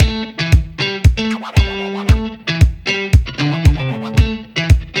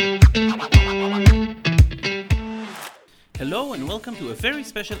welcome to a very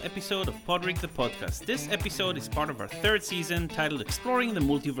special episode of Podrick the Podcast. This episode is part of our third season titled Exploring the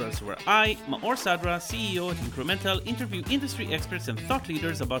Multiverse, where I, Maor Sadra, CEO at Incremental, interview industry experts and thought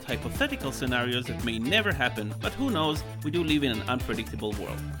leaders about hypothetical scenarios that may never happen, but who knows, we do live in an unpredictable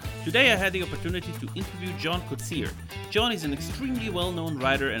world. Today I had the opportunity to interview John Koetsier. John is an extremely well-known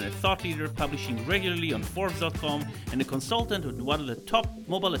writer and a thought leader publishing regularly on Forbes.com and a consultant with one of the top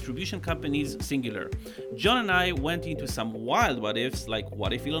mobile attribution companies, Singular. John and I went into some wild what-ifs, like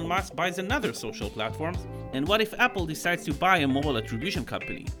what if Elon Musk buys another social platform, and what if Apple decides to buy a mobile attribution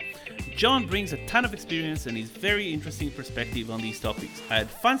company. John brings a ton of experience and his very interesting perspective on these topics. I had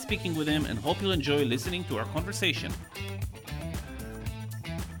fun speaking with him and hope you'll enjoy listening to our conversation.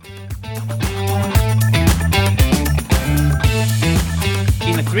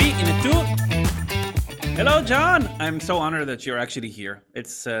 In a 3, in a 2. Hello, John. I'm so honored that you're actually here.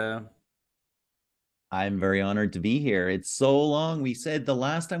 I'm very honored to be here. It's so long. We said the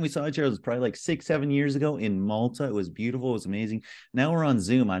last time we saw each other was probably like 6-7 years ago in Malta. It was beautiful. It was amazing. Now we're on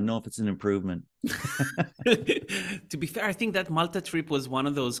Zoom. I don't know if it's an improvement. To be fair, I think that Malta trip was one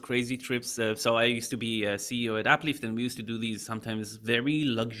of those crazy trips. So I used to be a CEO at Uplift, and we used to do these sometimes very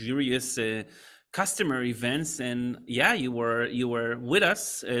luxurious customer events. And yeah, you were with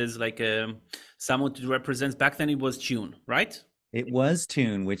us as like someone to represent. Back then it was Tune, right? It was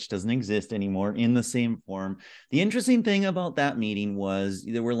Tune, which doesn't exist anymore in the same form. The interesting thing about that meeting was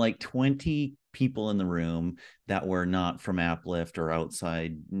there were like 20 people in the room that were not from Uplift or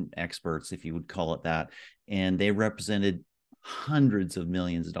outside experts, if you would call it that. And they represented hundreds of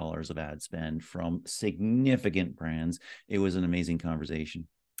millions of dollars of ad spend from significant brands. It was an amazing conversation.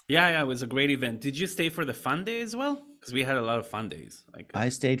 Yeah, it was a great event. Did you stay for the fun day as well? Because we had a lot of fun days. I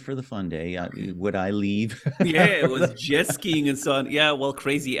stayed for the fun day. Would I leave? Yeah, it was jet skiing and so on. Yeah, well,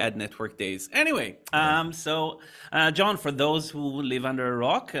 crazy ad network days. Anyway, John, for those who live under a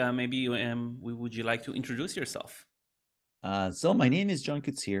rock, maybe would you like to introduce yourself? So my name is John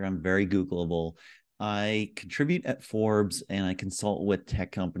Koetsier. I'm very Googleable. I contribute at Forbes and I consult with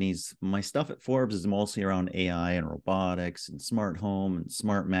tech companies. My stuff at Forbes is mostly around AI and robotics and smart home and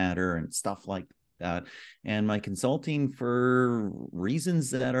smart matter and stuff like that. And my consulting, for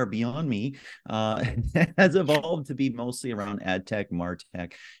reasons that are beyond me, has evolved to be mostly around ad tech,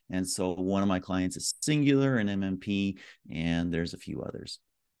 martech. And so one of my clients is Singular and MMP, and there's a few others.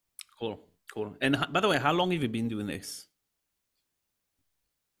 Cool. And by the way, how long have you been doing this?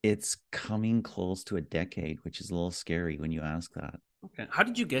 It's coming close to a decade, which is a little scary when you ask that. Okay. How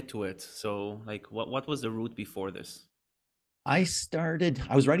did you get to it? So like, what was the route before this? I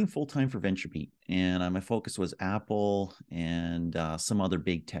was writing full-time for VentureBeat, and my focus was Apple and some other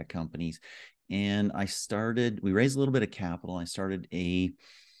big tech companies. And we raised a little bit of capital. I started a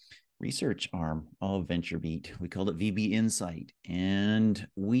research arm of VentureBeat. We called it VB Insight. And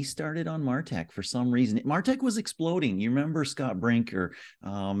we started on MarTech for some reason. MarTech was exploding. You remember Scott Brinker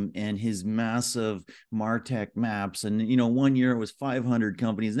and his massive MarTech maps. And, 1 year it was 500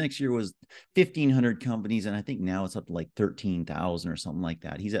 companies. Next year was 1,500 companies. And I think now it's up to like 13,000 or something like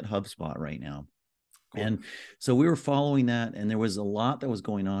that. He's at HubSpot right now. Cool. And so we were following that, and there was a lot that was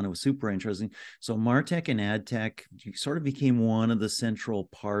going on. It was super interesting. So MarTech and AdTech sort of became one of the central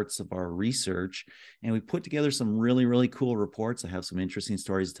parts of our research, and we put together some really, really cool reports. I have some interesting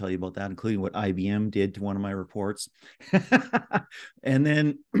stories to tell you about that, including what IBM did to one of my reports. And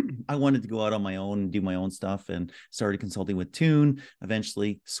then I wanted to go out on my own and do my own stuff and started consulting with Tune,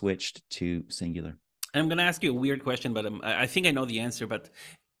 eventually switched to Singular. I'm going to ask you a weird question, but I think I know the answer, but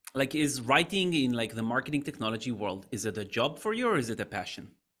like, is writing in like the marketing technology world, is it a job for you or is it a passion?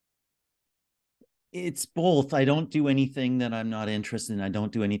 It's both. I don't do anything that I'm not interested in. I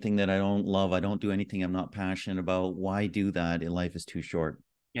don't do anything that I don't love. I don't do anything I'm not passionate about. Why do that? Life is too short.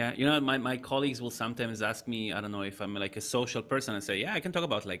 Yeah, my colleagues will sometimes ask me, I don't know if I'm like a social person, and say, yeah, I can talk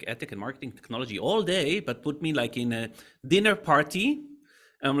about like ethic and marketing technology all day, but put me like in a dinner party.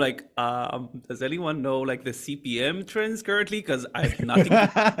 I'm like, does anyone know like the CPM trends currently? Because I have nothing.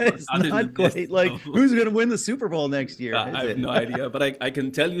 It's not quite like who's going to win the Super Bowl next year. I have no idea, but I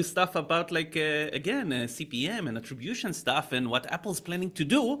can tell you stuff about like, CPM and attribution stuff and what Apple's planning to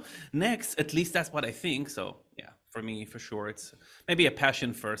do next. At least that's what I think. So yeah, for me, for sure, it's maybe a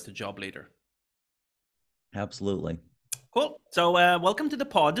passion first, a job later. Absolutely. Cool. So welcome to the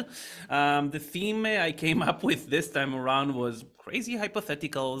pod. The theme I came up with this time around was crazy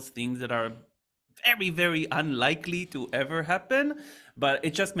hypotheticals, things that are very, very unlikely to ever happen, but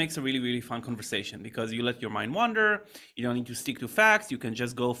it just makes a really, really fun conversation because you let your mind wander. You don't need to stick to facts. You can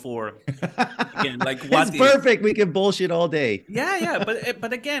just go for, again, like It's what if. perfect. We can bullshit all day. Yeah,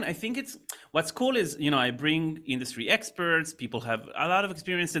 but again, I think it's what's cool is I bring industry experts, people have a lot of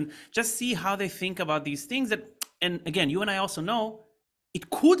experience, and just see how they think about these things. That, and again, you and I also know it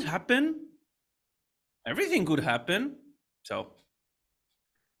could happen. Everything could happen. So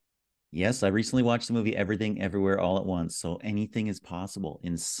Yes, I recently watched the movie Everything Everywhere All at Once. So anything is possible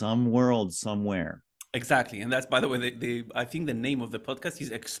in some world somewhere. exactly, and that's, by the way, I think the name of the podcast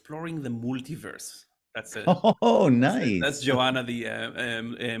is Exploring the Multiverse. That's a Oh, That's nice. Joanna,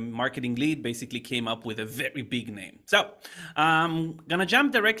 the marketing lead, basically came up with a very big name. So, gonna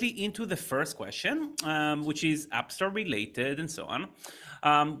jump directly into the first question, which is App Store related and so on.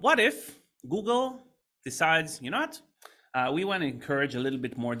 What if Google decides, you know what? We want to encourage a little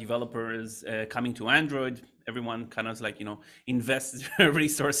bit more developers coming to Android. Everyone kind of like, invests their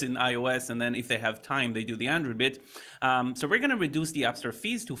resource in iOS, and then if they have time, they do the Android bit. So we're going to reduce the App Store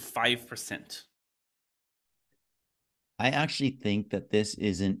fees to 5%. I actually think that this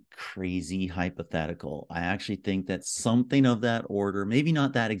isn't crazy hypothetical. I actually think that something of that order, maybe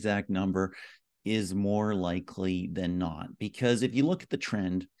not that exact number, is more likely than not. Because if you look at the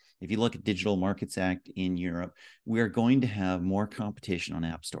trend, if you look at Digital Markets Act in Europe, we are going to have more competition on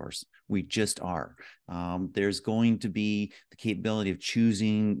app stores. We just are. There's going to be the capability of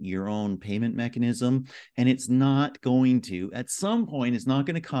choosing your own payment mechanism, and it's not going to, at some point, it's not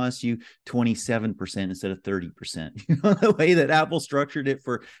going to cost you 27% instead of 30%. You know, the way that Apple structured it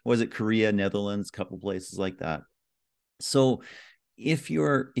for, was it Korea, Netherlands, a couple places like that. So if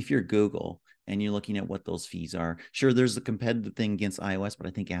you're Google and you're looking at what those fees are, sure, there's a competitive thing against iOS, but I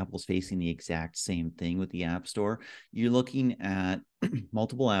think Apple's facing the exact same thing with the App Store. You're looking at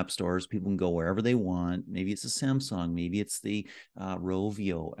multiple app stores. People can go wherever they want. Maybe it's a Samsung, maybe it's the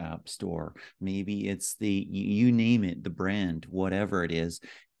Rovio App Store, maybe it's the, you name it, the brand, whatever it is.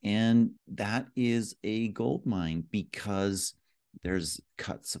 And that is a gold mine because there's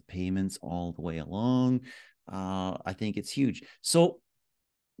cuts of payments all the way along. I think it's huge. So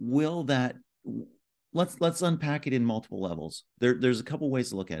will that, let's unpack it in multiple levels. There's a couple ways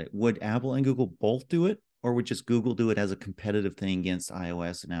to look at it. Would Apple and Google both do it, or would just Google do it as a competitive thing against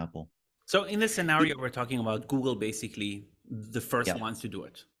iOS and Apple? So in this scenario, we're talking about Google basically the first Yeah. ones to do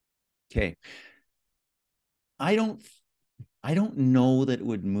it. Okay. I don't I don't know that it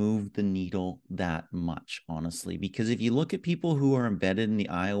would move the needle that much, honestly, because if you look at people who are embedded in the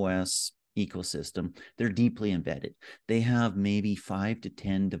iOS ecosystem, they're deeply embedded. They have maybe 5 to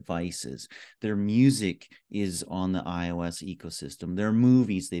 10 devices. Their music is on the iOS ecosystem. Their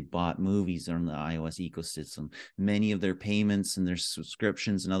movies, they bought movies on the iOS ecosystem. Many of their payments and their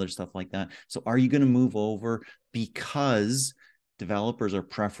subscriptions and other stuff like that. So are you going to move over because developers are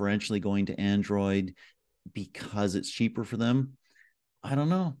preferentially going to Android because it's cheaper for them? I don't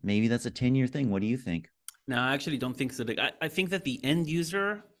know. Maybe that's a 10-year thing. What do you think? No, I actually don't think so. I think that the end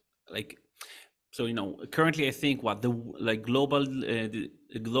user, like, so currently I think what the like the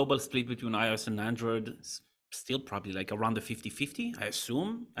global split between iOS and Android is still probably like around the 50-50, I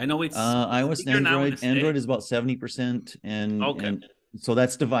assume. I know it's iOS and bigger now in the Android States. is about 70%, Okay. and so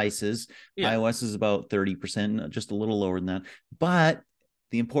that's devices. Yeah. iOS is about 30%, just a little lower than that. But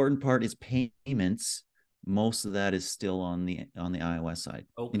the important part is payments. Most of that is still on the iOS side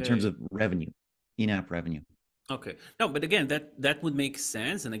in terms Okay. of revenue, in-app revenue. Okay. No, but again, that would make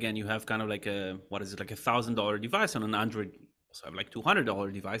sense. And again, you have kind of like a, what is it, like $1,000 device on an Android. So I have like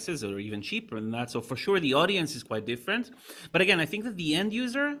 $200 devices or even cheaper than that. So for sure, the audience is quite different. But again, I think that the end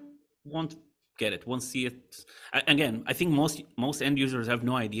user won't get it, won't see it. Again, I think most end users have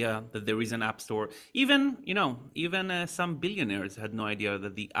no idea that there is an app store. Even some billionaires had no idea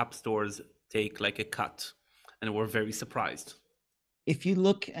that the app stores take like a cut, and were very surprised. If you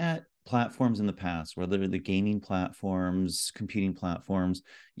look at platforms in the past, whether the gaming platforms, computing platforms,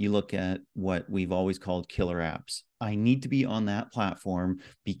 you look at what we've always called killer apps. I need to be on that platform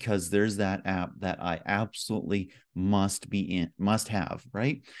because there's that app that I absolutely must have,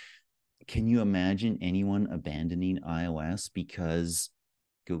 right? Can you imagine anyone abandoning iOS because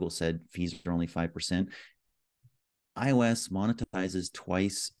Google said fees are only 5%? iOS monetizes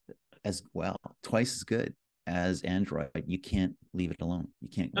twice as well, twice as good as Android. You can't leave it alone. You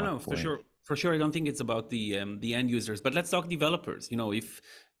can't No, walk no, for away. sure, for sure. I don't think it's about the end users, but let's talk developers. If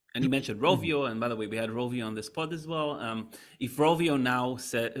and you mentioned Rovio, and by the way, we had Rovio on this pod as well. If Rovio now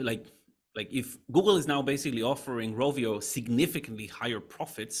said like if Google is now basically offering Rovio significantly higher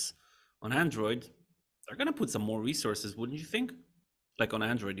profits on Android, they're gonna put some more resources, wouldn't you think? Like on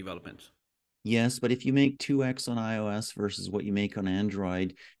Android development. Yes, but if you make 2x on iOS versus what you make on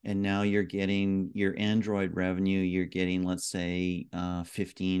Android, and now you're getting your Android revenue, you're getting, let's say,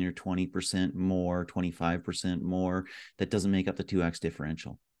 15 or 20% more, 25% more, that doesn't make up the 2x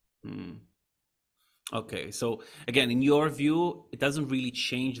differential. Hmm. Okay, so again, in your view, it doesn't really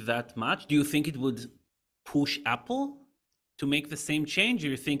change that much. Do you think it would push Apple to make the same change? Or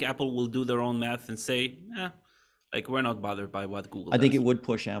you think Apple will do their own math and say, like we're not bothered by what Google I think does? it would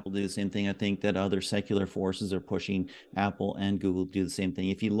push Apple to do the same thing. I think that other secular forces are pushing Apple and Google to do the same thing.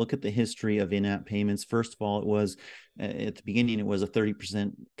 If you look at the history of in-app payments, first of all, it was at the beginning, it was a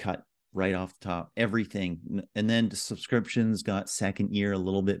 30% cut right off the top, everything. And then the subscriptions got second year a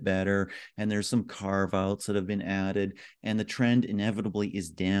little bit better. And there's some carve outs that have been added. And the trend inevitably is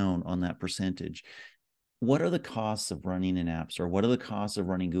down on that percentage. What are the costs of running an app store? What are the costs of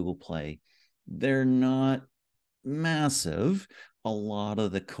running Google Play? They're not massive. A lot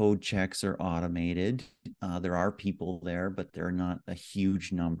of the code checks are automated. There are people there, but they're not a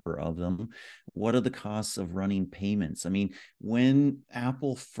huge number of them. What are the costs of running payments? I mean, when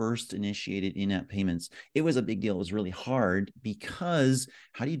Apple first initiated in-app payments, it was a big deal. It was really hard because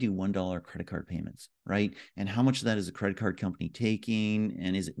how do you do $1 credit card payments, right? And how much of that is a credit card company taking,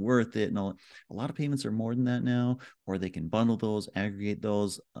 and is it worth it? And all, a lot of payments are more than that now, or they can bundle those, aggregate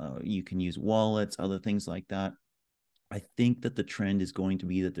those. You can use wallets, other things like that. I think that the trend is going to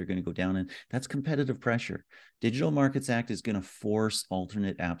be that they're going to go down, and that's competitive pressure. Digital Markets Act is going to force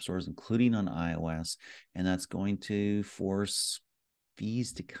alternate app stores, including on iOS, and that's going to force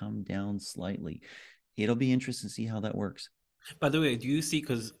fees to come down slightly. It'll be interesting to see how that works. By the way, do you see,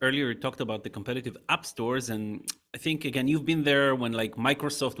 because earlier you talked about the competitive app stores, and I think, again, you've been there when like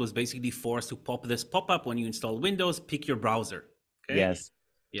Microsoft was basically forced to pop this pop-up when you install Windows, pick your browser. Okay. Yes.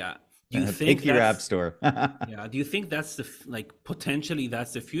 Yeah. Do you think Pick your app that's store. Yeah, do you think that's like potentially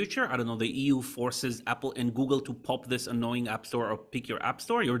that's the future? I don't know. The EU forces Apple and Google to pop this annoying app store or pick your app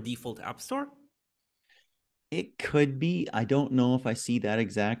store, your default app store. It could be. I don't know if I see that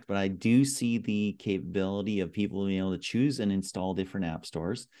exact, but I do see the capability of people being able to choose and install different app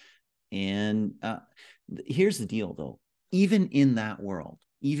stores. And here's the deal, though. Even in that world,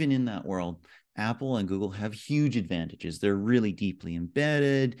 Apple and Google have huge advantages. They're really deeply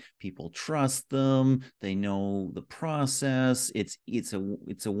embedded. People trust them. They know the process. It's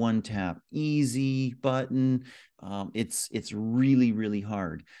a one tap easy button. It's really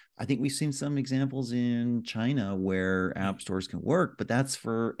hard. I think we've seen some examples in China where app stores can work, but that's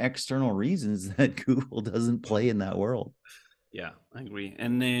for external reasons that Google doesn't play in that world. Yeah, I agree.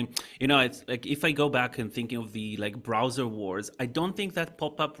 And it's like if I go back and thinking of the like browser wars, I don't think that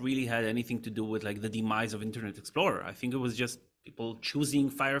pop-up really had anything to do with like the demise of Internet Explorer. I think it was just people choosing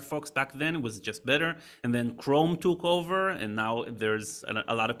Firefox back then. It was just better, and then Chrome took over, and now there's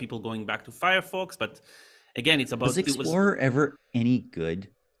a lot of people going back to Firefox. But again, it's Was about it was Explorer ever any good?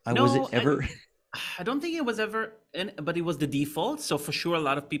 Was it no, ever? I don't think it was ever, but it was the default. So for sure, a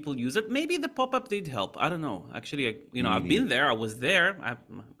lot of people use it. Maybe the pop-up did help. I don't know. Actually, I've been Maybe. there. I was there.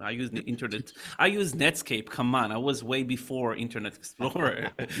 I used the internet. I used Netscape. Come on, I was way before Internet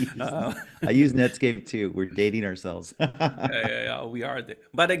Explorer. uh, I use Netscape too. We're dating ourselves. yeah, we are there.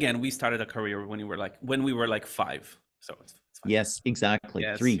 But again, we started a career when we were like five. So it's fine. Yes, exactly.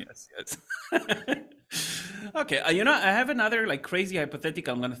 Yes, Three. yes, yes. Okay, I have another like crazy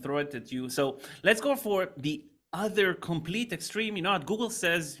hypothetical. I'm gonna throw it at you. So let's go for the other complete extreme. You know what? Google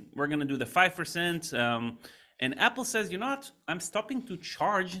says we're gonna do the 5%, and Apple says, you know what? I'm stopping to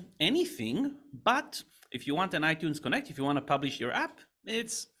charge anything. But if you want an iTunes Connect, if you want to publish your app,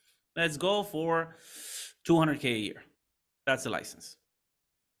 let's go for 200K a year. That's the license.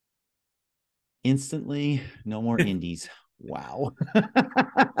 Instantly, no more indies. Wow.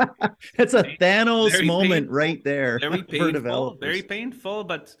 That's a Thanos Very moment painful, right there very for painful, very developers. painful.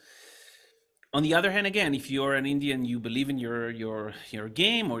 But on the other hand, again, if you're an Indian, you believe in your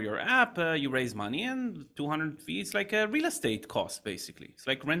game or your app, you raise money, and 200 feet is like a real estate cost, basically. It's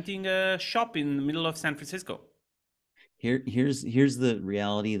like renting a shop in the middle of San Francisco. Here's the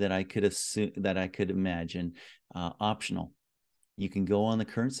reality that I could assume that I could imagine. Optional. You can go on the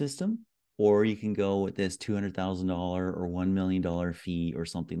current system, or you can go with this $200,000 or $1 million fee or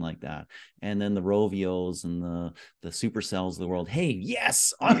something like that. And then the Rovios and the Supercells of the world, hey,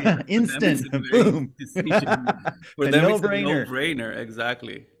 yes, Yeah, for them, it's instant, a very boom, easy decision. For a them, no it's a brainer. no-brainer.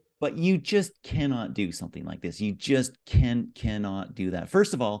 Exactly. But you just cannot do something like this. You just cannot do that.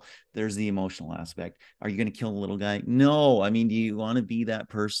 First of all, there's the emotional aspect. Are you going to kill a little guy? No. I mean, do you want to be that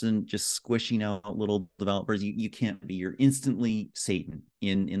person just squishing out little developers? You can't be. You're instantly Satan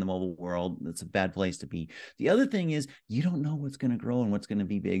in the mobile world. That's a bad place to be. The other thing is you don't know what's going to grow and what's going to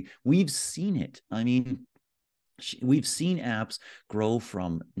be big. We've seen it. I mean, we've seen apps grow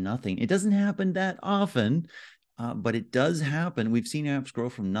from nothing. It doesn't happen that often, but it does happen. We've seen apps grow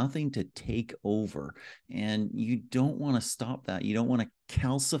from nothing to take over, and you don't want to stop that. You don't want to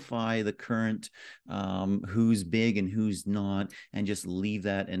calcify the current who's big and who's not, and just leave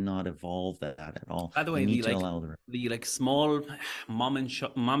that and not evolve that at all. By the You way, need to allow the small mom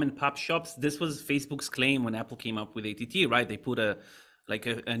and pop shops. This was Facebook's claim when Apple came up with ATT, right? They put a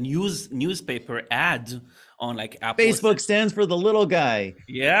newspaper ad on like Apple. Facebook stands for the little guy.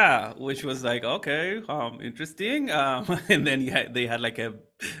 Yeah, which was like, okay, interesting. And then they had like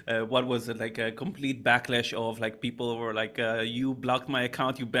what was it, like a complete backlash of like people were like, you blocked my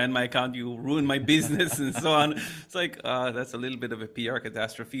account, you banned my account, you ruined my business, and so on. It's like, that's a little bit of a PR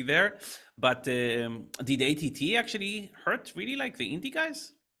catastrophe there. But did ATT actually hurt really like the indie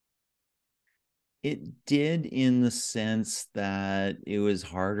guys? It did, in the sense that it was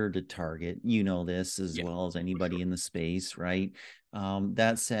harder to target. You know this as Yeah, well as for sure. anybody in the space, right?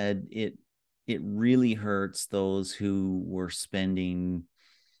 That said, it really hurts those who were spending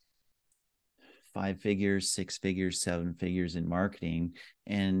 5 figures, 6 figures, 7 figures in marketing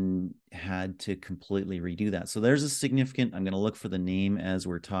and had to completely redo that. So there's a significant, I'm going to look for the name as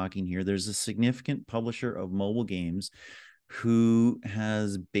we're talking here. There's a significant publisher of mobile games who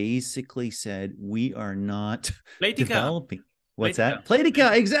has basically said, we are not Playtika, developing. What's Playtika. that?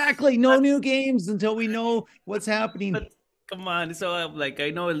 Playtika, exactly. No new games until we know what's happening. But come on, so like I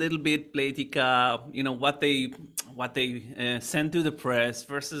know a little bit Playtika, what they send to the press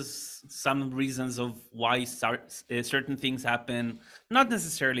versus some reasons of why certain things happen. Not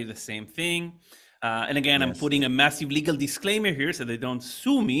necessarily the same thing. And again, I'm Yes. putting a massive legal disclaimer here so they don't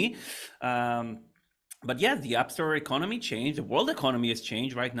sue me. Um, but yeah, the App Store economy changed. The world economy has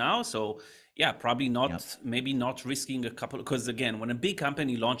changed right now. So yeah, probably Yep. not, maybe not risking a couple, because again, when a big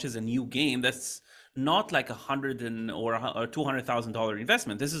company launches a new game, that's not like or $200,000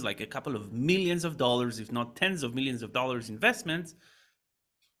 investment. This is like a couple of millions of dollars, if not tens of millions of dollars investment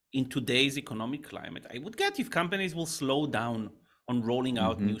in today's economic climate. I would get if companies will slow down on rolling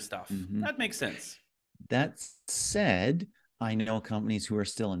out Mm-hmm. new stuff. Mm-hmm. That makes sense. That said, I know companies who are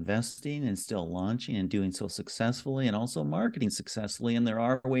still investing and still launching and doing so successfully and also marketing successfully. And there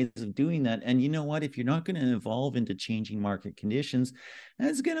are ways of doing that. And you know what? If you're not going to evolve into changing market conditions,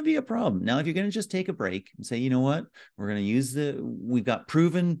 that's going to be a problem. Now, if you're going to just take a break and say, you know what, we're going to we've got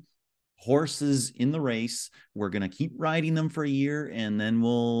proven horses in the race. We're going to keep riding them for a year and then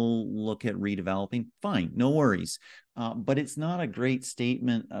we'll look at redeveloping. Fine, no worries. But it's not a great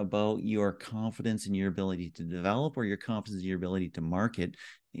statement about your confidence in your ability to develop or your confidence in your ability to market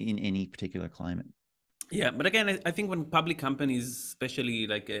in any particular climate. Yeah, but again, I think when public companies, especially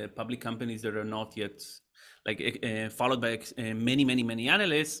like public companies that are not yet followed by many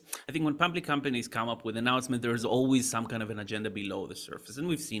analysts, I think when public companies come up with announcement, there's always some kind of an agenda below the surface, and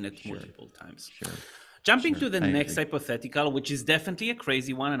we've seen it Sure, multiple times. sure, Jumping sure. to the I next agree. hypothetical, which is definitely a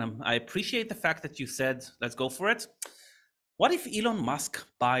crazy one, and I appreciate the fact that you said, let's go for it. What if Elon Musk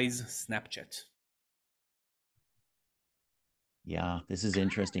buys Snapchat? Yeah, this is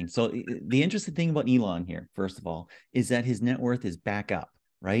interesting. So the interesting thing about Elon here, first of all, is that his net worth is back up,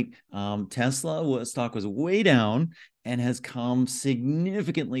 right? Tesla stock was way down and has come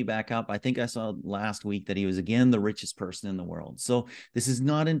significantly back up. I think I saw last week that he was again the richest person in the world. So this is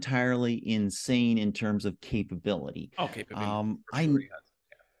not entirely insane in terms of capability. Oh, capabilities, for sure he has.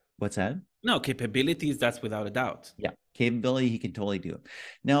 What's that? No, capabilities, that's without a doubt. Yeah, capability, he can totally do it.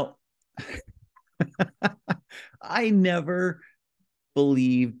 Now, I never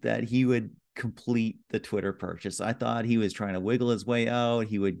believed that he would complete the Twitter purchase. I thought he was trying to wiggle his way out.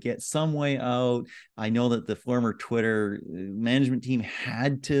 He would get some way out. I know that the former Twitter management team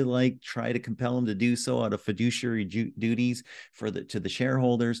had to like try to compel him to do so out of fiduciary duties to the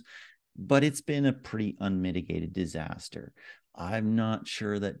shareholders, but it's been a pretty unmitigated disaster. I'm not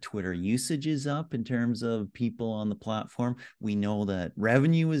sure that Twitter usage is up in terms of people on the platform. We know that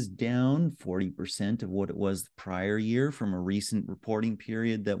revenue is down 40% of what it was the prior year from a recent reporting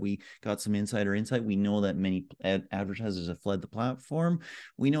period that we got some insider insight. We know that many advertisers have fled the platform.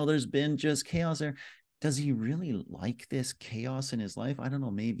 We know there's been just chaos there. Does he really like this chaos in his life? I don't know,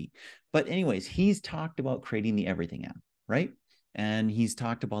 maybe. But anyways, he's talked about creating the everything app, right? And he's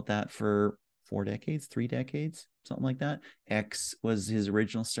talked about that for 4 decades, 3 decades, something like that. X was his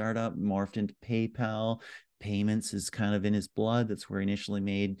original startup, morphed into PayPal. Payments is kind of in his blood. That's where he initially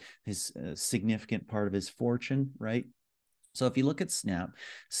made his significant part of his fortune, right? So if you look at Snap,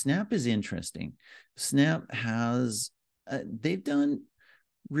 Snap is interesting. Snap has, they've done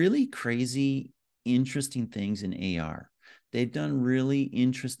really crazy, interesting things in AR. They've done really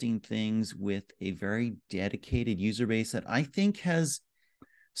interesting things with a very dedicated user base that I think has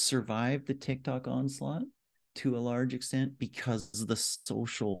survived the TikTok onslaught to a large extent because of the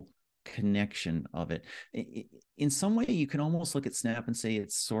social connection of it. In some way, you can almost look at Snap and say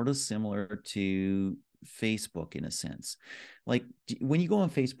it's sort of similar to Facebook in a sense. Like when you go on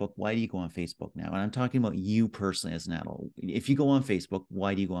Facebook, why do you go on Facebook now? And I'm talking about you personally as an adult. If you go on Facebook,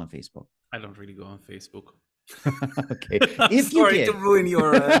 why do you go on Facebook? I don't really go on Facebook. Okay. If you Sorry did, to ruin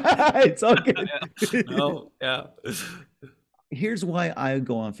your. it's all good. No, yeah. Here's why I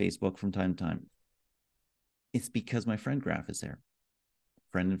go on Facebook from time to time. It's because my friend graph is there.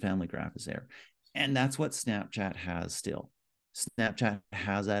 Friend and family graph is there. And that's what Snapchat has still. Snapchat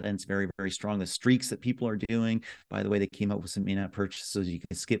has that, and it's very, very strong. The streaks that people are doing, by the way, they came up with some in-app purchases so you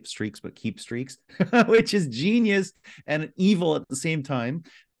can skip streaks but keep streaks, which is genius and evil at the same time.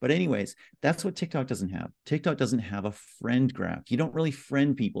 But anyways, that's what TikTok doesn't have. TikTok doesn't have a friend graph. You don't really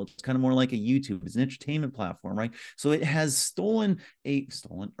friend people. It's kind of more like a YouTube. It's an entertainment platform, right? So it has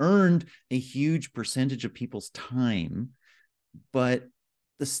earned a huge percentage of people's time, but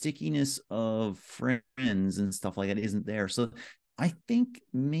the stickiness of friends and stuff like that isn't there. So I think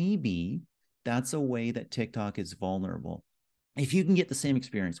maybe that's a way that TikTok is vulnerable. If you can get the same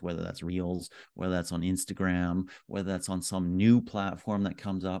experience, whether that's Reels, whether that's on Instagram, whether that's on some new platform that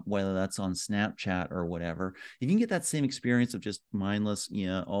comes up, whether that's on Snapchat or whatever, if you can get that same experience of just mindless,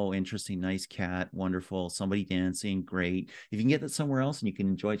 oh, interesting, nice cat, wonderful, somebody dancing, great. If you can get that somewhere else and you can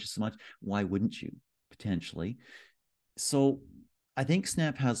enjoy it just as much, why wouldn't you potentially? So I think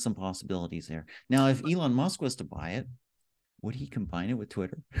Snap has some possibilities there. Now, if Elon Musk was to buy it, would he combine it with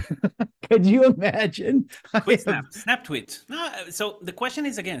Twitter? Could you imagine? Snap tweet. No, so the question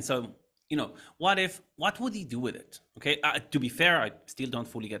is again, so what would he do with it? Okay, to be fair, I still don't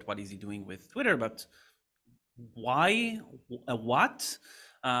fully get what is he doing with Twitter, but why, what,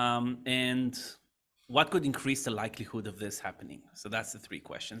 and what could increase the likelihood of this happening? So that's the 3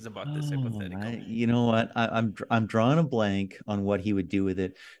 questions about this hypothetical. You know what? I'm drawing a blank on what he would do with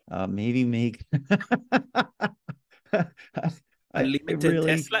it. Maybe make unlimited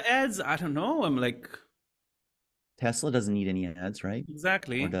Tesla ads. I don't know. I'm like, Tesla doesn't need any ads, right?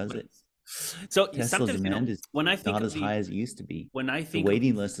 Exactly. Or does it? So Tesla's demand is when I think not as high as it used to be. When I think the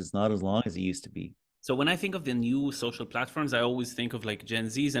waiting list is not as long as it used to be. So when I think of the new social platforms, I always think of like Gen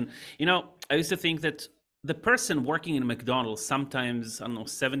Zs. And, I used to think that the person working in McDonald's sometimes, I don't know,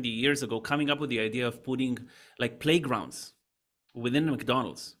 70 years ago, coming up with the idea of putting like playgrounds within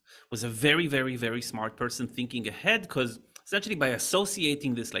McDonald's was a very, very, very smart person thinking ahead, because essentially by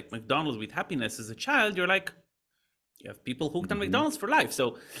associating this like McDonald's with happiness as a child, you're like, you have people hooked on McDonald's for life.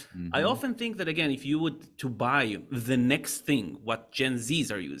 So I often think that, again, if you would to buy the next thing, what Gen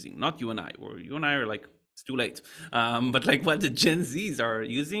Zs are using, not you and I, or you and I are like, it's too late. But like what the Gen Zs are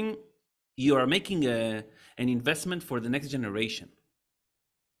using, you are making an investment for the next generation.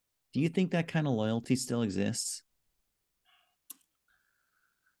 Do you think that kind of loyalty still exists?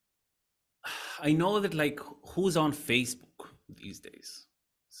 I know that like who's on Facebook these days?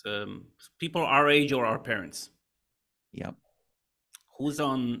 So, people our age or our parents. Yep. Who's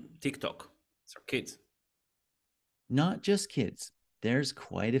on TikTok? It's our kids. Not just kids. There's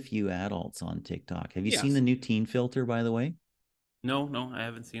quite a few adults on TikTok. Have you seen the new teen filter, by the way? No, I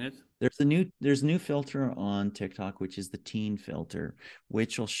haven't seen it. There's a new filter on TikTok, which is the teen filter,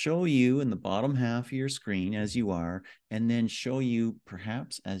 which will show you in the bottom half of your screen as you are, and then show you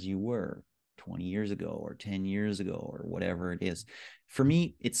perhaps as you were 20 years ago or 10 years ago or whatever it is. For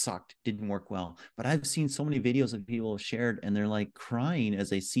me, it sucked, didn't work well. But I've seen so many videos that people have shared and they're like crying as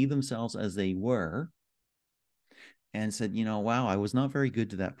they see themselves as they were and said, wow, I was not very good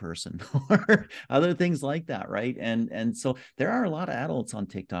to that person or other things like that, right? And so there are a lot of adults on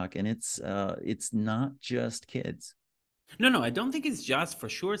TikTok, and it's not just kids. No, I don't think it's just, for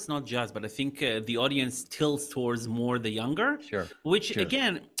sure it's not just, but I think the audience tilts towards more the younger. Sure. Which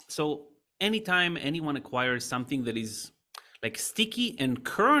again, so anytime anyone acquires something that is like sticky and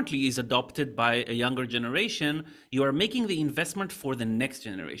currently is adopted by a younger generation, you are making the investment for the next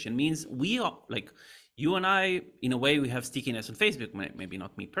generation. Means we are like, you and I, in a way, we have stickiness on Facebook. Maybe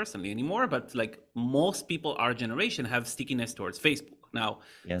not me personally anymore, but like most people our generation have stickiness towards Facebook. Now,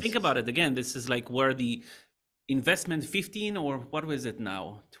 think about it again. This is like where the investment 15, or what was it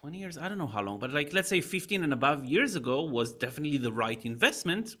now, 20 years, I don't know how long, but like let's say 15 and above years ago was definitely the right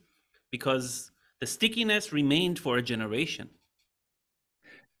investment because the stickiness remained for a generation.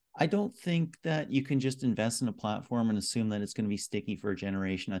 I don't think that you can just invest in a platform and assume that it's going to be sticky for a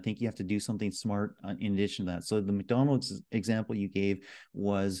generation. I think you have to do something smart in addition to that. So the McDonald's example you gave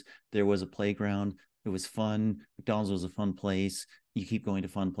was there was a playground. It was fun. McDonald's was a fun place. You keep going to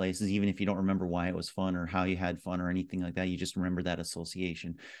fun places, even if you don't remember why it was fun or how you had fun or anything like that. You just remember that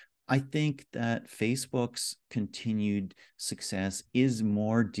association. I think that Facebook's continued success is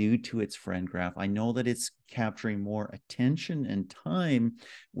more due to its friend graph. I know that it's capturing more attention and time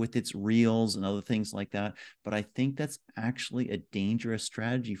with its reels and other things like that, but I think that's actually a dangerous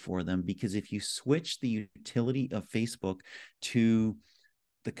strategy for them, because if you switch the utility of Facebook to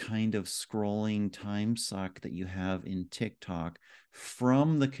the kind of scrolling time suck that you have in TikTok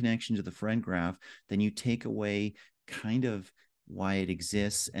from the connection to the friend graph, then you take away kind of why it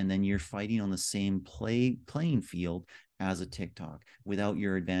exists, and then you're fighting on the same playing field as a TikTok without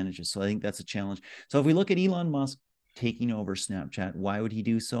your advantages. So I think that's a challenge. So if we look at Elon Musk taking over Snapchat, why would he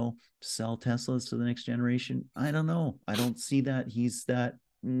do so? Sell Teslas to the next generation? I don't know. I don't see that he's that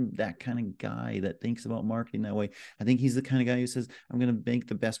kind of guy that thinks about marketing that way. I think he's the kind of guy who says, I'm going to make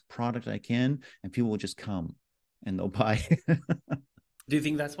the best product I can, and people will just come and they'll buy. Do you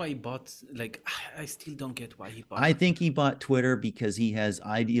think that's why he bought, like, I still don't get why he bought I think he bought Twitter because he has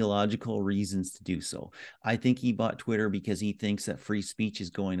ideological reasons to do so. I think he bought Twitter because he thinks that free speech is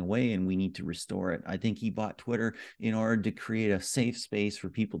going away and we need to restore it. I think he bought Twitter in order to create a safe space for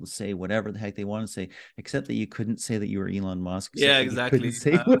people to say whatever the heck they want to say, except that you couldn't say that you were Elon Musk. Yeah, You exactly. couldn't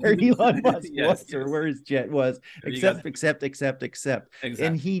say where Elon Musk Yes, was or yes. where his jet was, You got except. And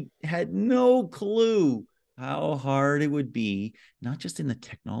exactly. he had no clue how hard it would be, not just in the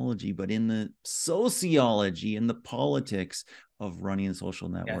technology, but in the sociology and the politics of running a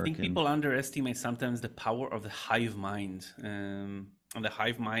social Yeah, I network. think people underestimate sometimes the power of the hive mind. And the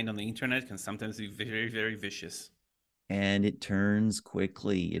hive mind on the internet can sometimes be very, very vicious. And it turns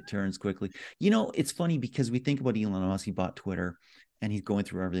quickly. It turns quickly. You know, it's funny because we think about Elon Musk, he bought Twitter and he's going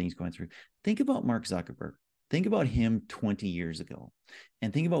through everything he's going through. Think about Mark Zuckerberg. Think about him 20 years ago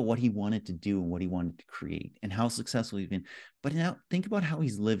and think about what he wanted to do and what he wanted to create and how successful he's been. But now think about how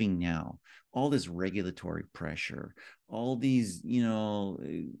he's living now. All this regulatory pressure, all these,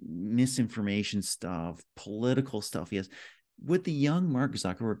 misinformation stuff, political stuff. Yes. Would the young Mark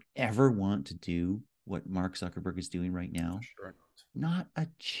Zuckerberg ever want to do what Mark Zuckerberg is doing right now? Sure Not a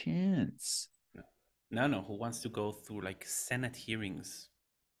chance. not. No, no. Who wants to go through like Senate hearings?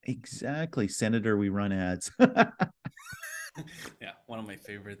 Exactly. Senator, we run ads. Yeah, one of my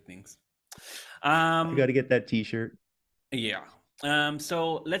favorite things. I got to get that t-shirt. Yeah.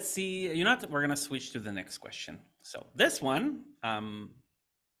 So let's see. You know what? We're gonna switch to the next question. So this one,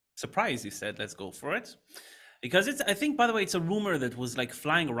 surprise, you said, let's go for it. Because it's, I think, by the way, it's a rumor that was like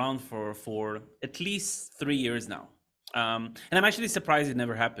flying around for at least 3 years now. And I'm actually surprised it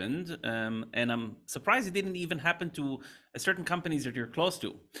never happened. And I'm surprised it didn't even happen to certain companies that you're close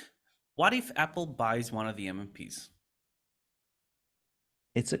to. What if Apple buys one of the MMPs?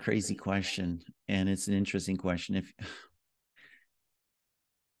 It's a crazy question, and it's an interesting question. If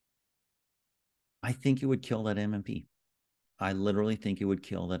I think it would kill that MMP. I literally think it would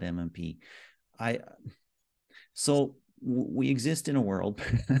kill that MMP. So we exist in a world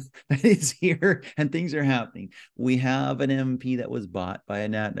that is here and things are happening. We have an MP that was bought by a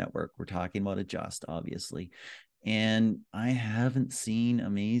NAT network. We're talking about Adjust, obviously. And I haven't seen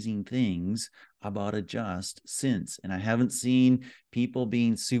amazing things about Adjust since. And I haven't seen people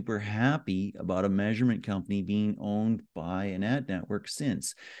being super happy about a measurement company being owned by an ad network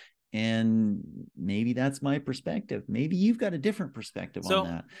since. And maybe that's my perspective. Maybe you've got a different perspective on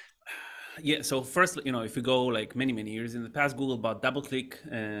that. Yeah, so first, if you go like many years in the past, Google bought DoubleClick,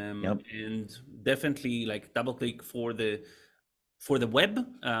 Yep. and definitely like DoubleClick for the web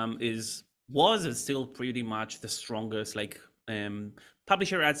was and still pretty much the strongest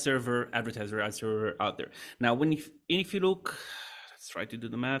publisher ad server, advertiser ad server out there. Now, if you look, let's try to do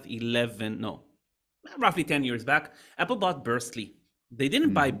the math. Roughly 10 years back, Apple bought Burstly. They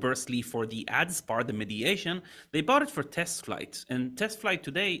didn't buy Burstly for the ads part, the mediation. They bought it for TestFlight, and TestFlight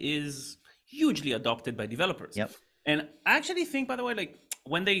today is hugely adopted by developers. Yep. And I actually think, by the way, like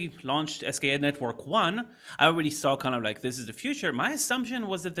when they launched SK Ad Network 1, I already saw kind of like this is the future. My assumption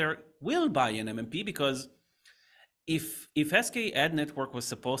was that they will buy an MMP because if SK Ad Network was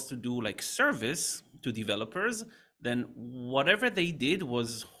supposed to do like service to developers, then whatever they did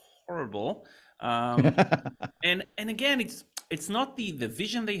was horrible. And again, it's not the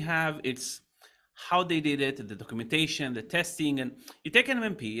vision they have. It's how they did it, the documentation, the testing. And you take an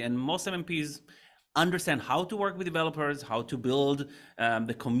MMP, and most MMPs understand how to work with developers, how to build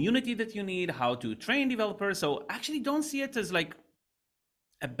the community that you need, how to train developers. So actually don't see it as like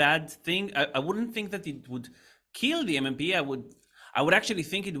a bad thing. I wouldn't think that it would kill the MMP. I would actually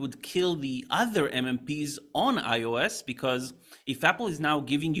think it would kill the other MMPs on iOS, because if Apple is now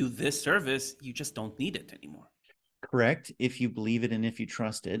giving you this service, you just don't need it anymore. Correct, if you believe it and if you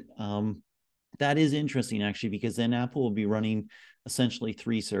trust it. That is interesting, actually, because then Apple will be running essentially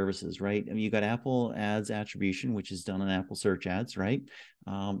three services, right? I mean, you got Apple Ads Attribution, which is done on Apple Search Ads, right?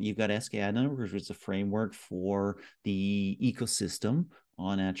 You've got SK Network, which is a framework for the ecosystem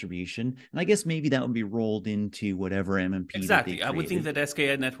on attribution, and I guess maybe that would be rolled into whatever MMP that they Exactly. I would think created. that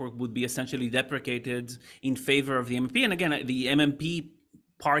SKA network would be essentially deprecated in favor of the MMP. And again, the MMP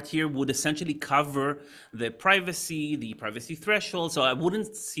part here would essentially cover the privacy threshold. So I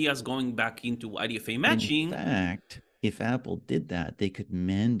wouldn't see us going back into IDFA In matching. fact, if Apple did that, they could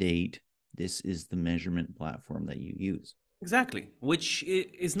mandate this is the measurement platform that you use. Exactly, which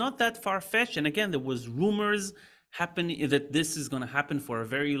is not that far fetched. And again, there was rumors happening that this is going to happen for a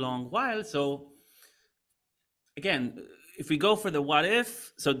very long while. So again, if we go for the what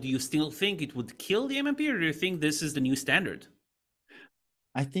if, so do you still think it would kill the MMP, or do you think this is the new standard?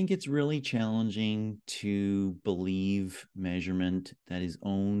 I think it's really challenging to believe measurement that is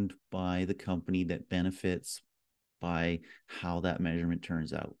owned by the company that benefits by how that measurement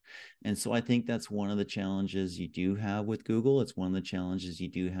turns out. And so I think that's one of the challenges you do have with Google. It's one of the challenges you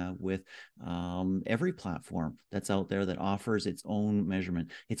do have with every platform that's out there that offers its own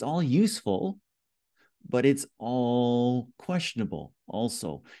measurement. It's all useful, but it's all questionable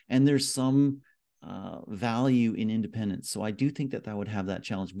also. And there's some value in independence. So I do think that would have that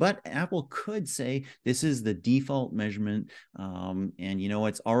challenge. But Apple could say this is the default measurement, and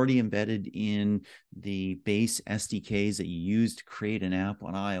it's already embedded in the base SDKs that you use to create an app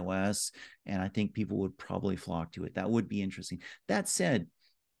on iOS. And I think people would probably flock to it. That would be interesting. That said,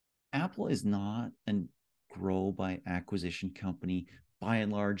 Apple is not a grow by acquisition company by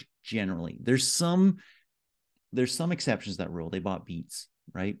and large. Generally, there's some exceptions to that rule. They bought Beats,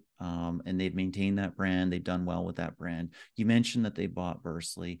 right? And they've maintained that brand. They've done well with that brand. You mentioned that they bought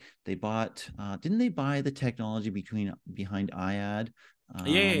Bursely. They bought, didn't they buy the technology behind iAd?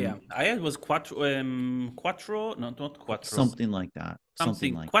 Yeah. I was Quattro, no, not Quattro, Something like that. Something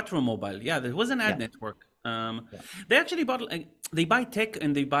something like that. Quattro Mobile. Yeah, there was an ad Yeah. network. Yeah. They actually bought, they buy tech,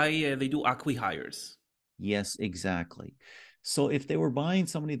 and they do acqui hires. Yes, exactly. So if they were buying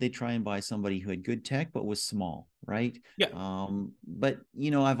somebody, they try and buy somebody who had good tech but was small, right? Yeah. But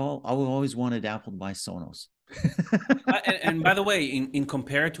I've always wanted Apple to buy Sonos. And by the way, in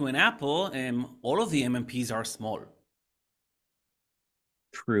compared to an Apple, all of the MMPs are small.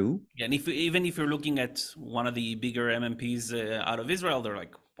 True. Yeah, and even if you're looking at one of the bigger MMPs out of Israel, they're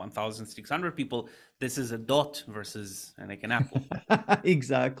like 1,600 people. This is a dot versus like an Apple.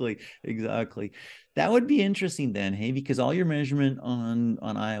 Exactly. That would be interesting then, hey, because all your measurement on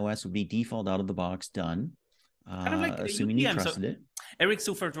iOS would be default out of the box done, Kind of like a assuming you UTM. So trusted it. Eric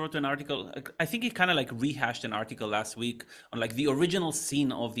Seufert wrote an article. I think he kind of like rehashed an article last week on like the original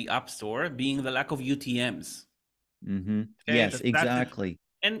sin of the App Store being the lack of UTMs. Mm-hmm. Okay, Yes, exactly.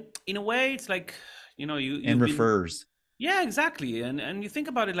 and in a way, it's like And you've been. refers. Yeah, exactly. And you think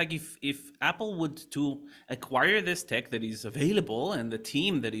about it, like if Apple would to acquire this tech that is available and the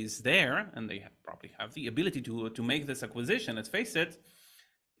team that is there, and they probably have the ability to make this acquisition, let's face it,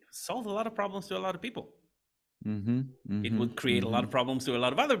 solve a lot of problems to a lot of people. Mm-hmm. It Mm-hmm. would create a lot Mm-hmm. of problems to a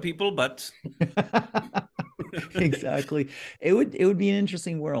lot of other people, but Exactly. It would be an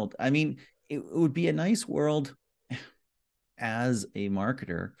interesting world. I mean, it would be a nice world as a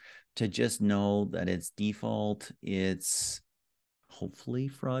marketer to just know that it's default, it's hopefully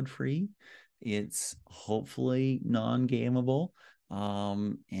fraud free, it's hopefully non-gameable,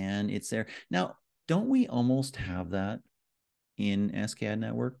 and it's there. Now, don't we almost have that in SCAD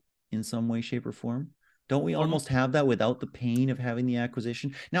network in some way, shape, or form? Don't we almost. almost have that without the pain of having the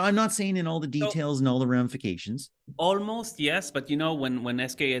acquisition? Now, I'm not saying in all the So details and all the ramifications. almost yes, but when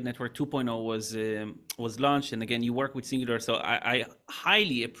SK Network 2.0 was launched, and again you work with Singular, so I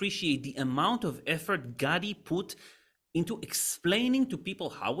highly appreciate the amount of effort Gadi put into explaining to people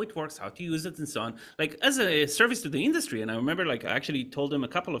how it works, how to use it, and so on, like as a service to the industry. And I remember, like, I actually told him a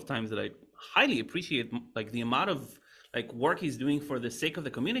couple of times that I highly appreciate like the amount of like work he's doing for the sake of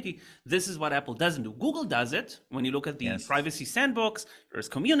the community. This is what Apple doesn't do. Google does it. When you look at the Yes. privacy sandbox, there's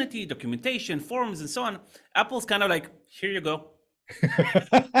community, documentation, forums, and so on. Apple's kind of like, here you go.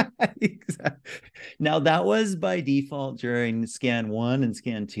 Exactly. Now that was by default during scan 1 and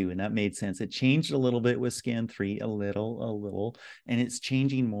scan 2, and that made sense. It changed a little bit with scan 3, a little, and it's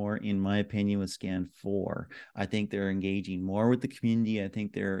changing more, in my opinion, with scan 4. I think they're engaging more with the community. I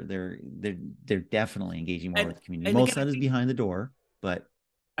think they're definitely engaging more with the community. And Most again, of that is behind the door, but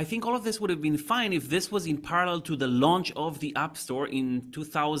I think all of this would have been fine if this was in parallel to the launch of the App Store in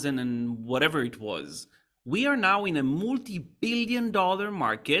 2000 and whatever it was. We are now in a multi-billion-dollar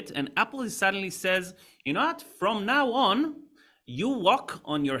market, and Apple suddenly says, you know what? From now on, you walk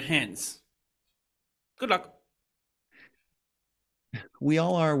on your hands. Good luck. we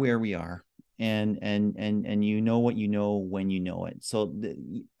all are where we are, and you know what you know when you know it. So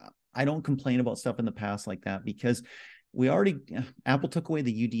I don't complain about stuff in the past like that, because we already, Apple took away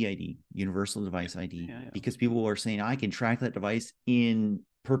the UDID, Universal Device ID, because people were saying I can track that device in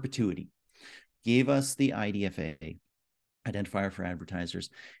perpetuity. Gave us the IDFA, identifier for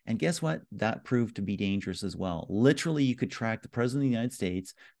advertisers, and guess what? That proved to be dangerous as well. Literally, you could track the president of the United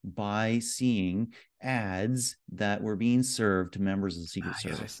States by seeing ads that were being served to members of the Secret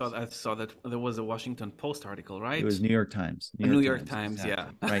Service. I saw that there was a Washington Post article, right? It was New York Times. New York Times,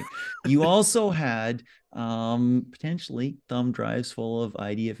 exactly. Yeah. Right. You also had potentially thumb drives full of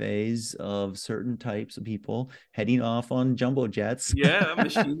IDFAs of certain types of people heading off on jumbo jets. Yeah,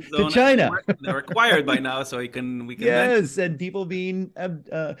 machines to China. They're required by now, so we can. Yes, and people being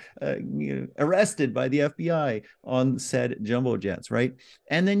arrested by the FBI on said jumbo jets, right?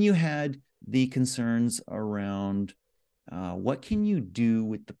 And then you had the concerns around what can you do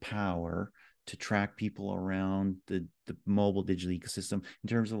with the power to track people around the mobile digital ecosystem in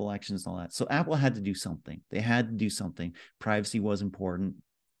terms of elections and all that. So Apple had to do something. They had to do something. Privacy was important,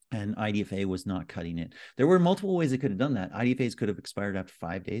 and IDFA was not cutting it. There were multiple ways they could have done that. IDFAs could have expired after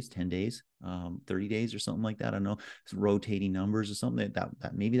 5 days, 10 days, 30 days or something like that. I don't know, it's rotating numbers or something.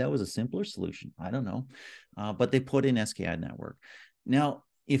 That maybe that was a simpler solution. I don't know. But they put in SKI network. Now,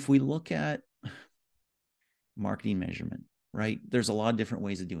 if we look at marketing measurement, right, there's a lot of different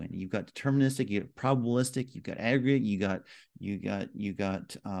ways of doing it. You've got deterministic, you got probabilistic, you've got aggregate, you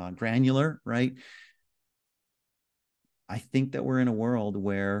got granular, right? I think that we're in a world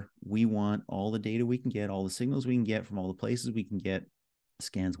where we want all the data we can get, all the signals we can get from all the places we can get.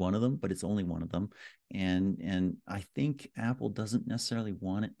 Scan's one of them, but it's only one of them. And I think Apple doesn't necessarily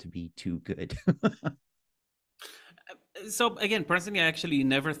want it to be too good. So again, personally, I actually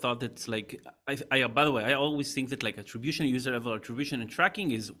never thought that, like, I by the way, I always think that like attribution, user level attribution and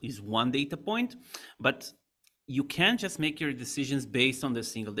tracking is one data point, but you can't just make your decisions based on the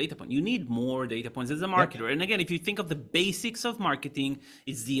single data point. You need more data points as a marketer. Yep. And again, if you think of the basics of marketing,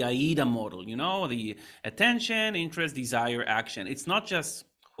 it's the AIDA model, you know, the attention, interest, desire, action. It's not just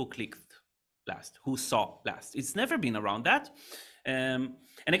who clicked last, who saw last. It's never been around that. And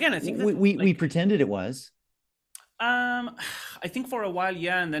again, I think that, we pretended it was. I think for a while,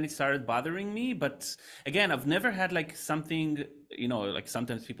 yeah, and then it started bothering me. But again, I've never had like something, you know, like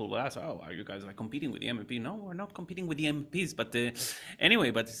sometimes people will ask, "Oh, are you guys like competing with the MMP?" No, we're not competing with the MMPs. But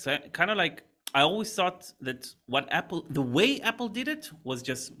anyway, but it's kind of like I always thought that the way Apple did it was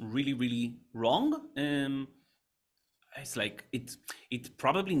just really, really wrong. It's like it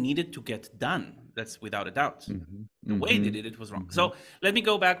probably needed to get done. That's without a doubt. Mm-hmm. The way they did it was wrong. Mm-hmm. So let me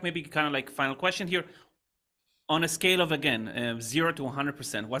go back, maybe kind of like final question here. On a scale of, again, 0 to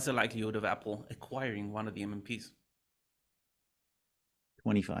 100%, what's the likelihood of Apple acquiring one of the MMPs?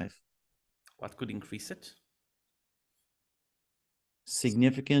 25. What could increase it?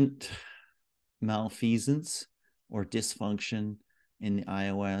 Significant malfeasance or dysfunction in the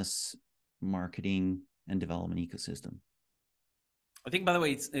iOS marketing and development ecosystem. I think, by the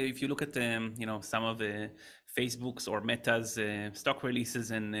way, if you look at you know, some of the Facebook's or Meta's stock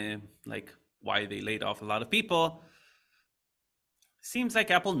releases and like why they laid off a lot of people, seems like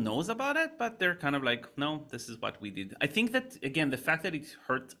Apple knows about it, but they're kind of like, no, this is what we did. I think that, again, the fact that it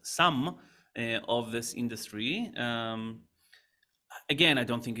hurt some of this industry, again, I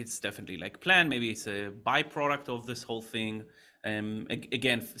don't think it's definitely like planned. Maybe it's a byproduct of this whole thing.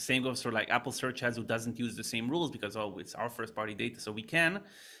 Again, same goes for like Apple Search Ads, who doesn't use the same rules because, oh, it's our first party data, so we can.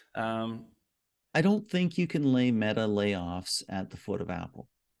 I don't think you can lay Meta layoffs at the foot of Apple.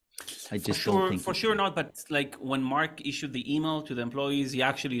 I just don't think for sure not. But like when Mark issued the email to the employees, he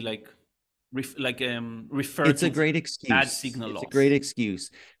actually referred. It's a great excuse. Ad signal it's loss. A great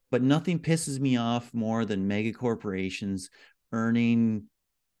excuse, but nothing pisses me off more than mega corporations earning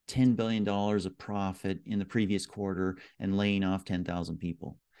 $10 billion of profit in the previous quarter and laying off 10,000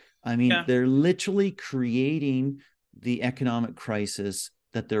 people. I mean, they're literally creating the economic crisis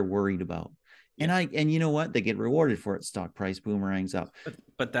that they're worried about. And you know what? They get rewarded for it. Stock price boomerangs up.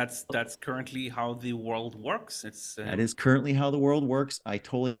 But that's currently how the world works. That is currently how the world works. I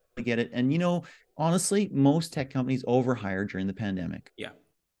totally get it. And honestly, most tech companies overhired during the pandemic. Yeah.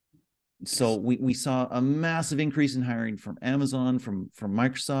 So we saw a massive increase in hiring from Amazon, from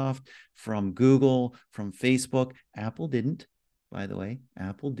Microsoft, from Google, from Facebook. Apple didn't, by the way.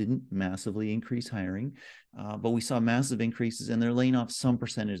 Apple didn't massively increase hiring, but we saw massive increases, and they're laying off some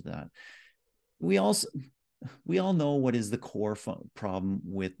percentage of that. We all know what is the core problem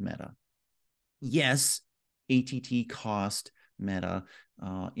with Meta. Yes, ATT cost Meta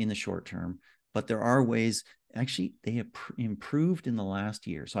in the short term, but there are ways. Actually, they have improved in the last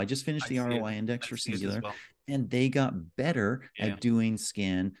year. So I just finished the ROI index for Singular, and they got better at doing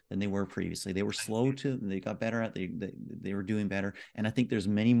scan than they were previously. They were slow they got better at, they were doing better. And I think there's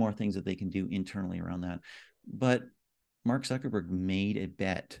many more things that they can do internally around that. But Mark Zuckerberg made a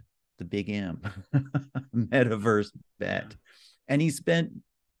bet, the big M, metaverse bet. And he spent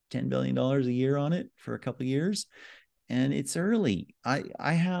 $10 billion a year on it for a couple of years. And it's early.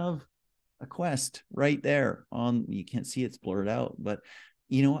 I have a Quest right there on, you can't see it's blurred out, but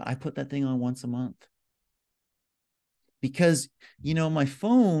I put that thing on once a month because my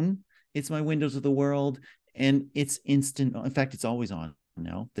phone, it's my windows of the world, and it's instant. In fact, it's always on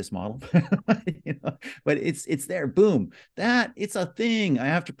now, this model. But it's there, boom, that it's a thing. I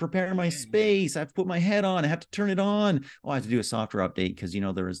have to prepare my space, I have to put my head on, I have to turn it on. I have to do a software update because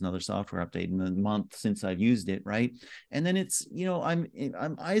there is another software update in the month since I've used it, right? And then it's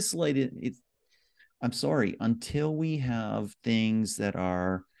I'm isolated. I'm sorry, until we have things that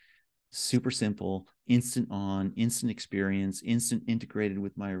are super simple, instant on, instant experience, instant integrated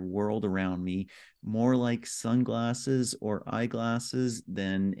with my world around me, more like sunglasses or eyeglasses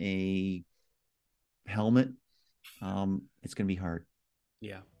than a helmet, it's going to be hard.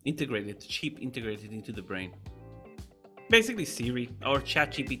 Yeah, cheap integrated into the brain. Basically Siri or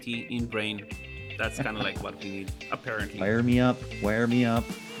ChatGPT in brain. That's kind of like what we need, apparently. Wire me up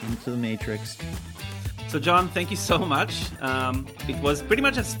into the matrix. So John, thank you so much. It was pretty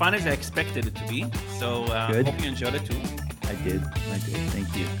much as fun as I expected it to be. So hope you enjoyed it too. I did.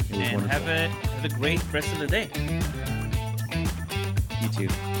 Thank you. It was and wonderful. Have a great rest of the day. You too.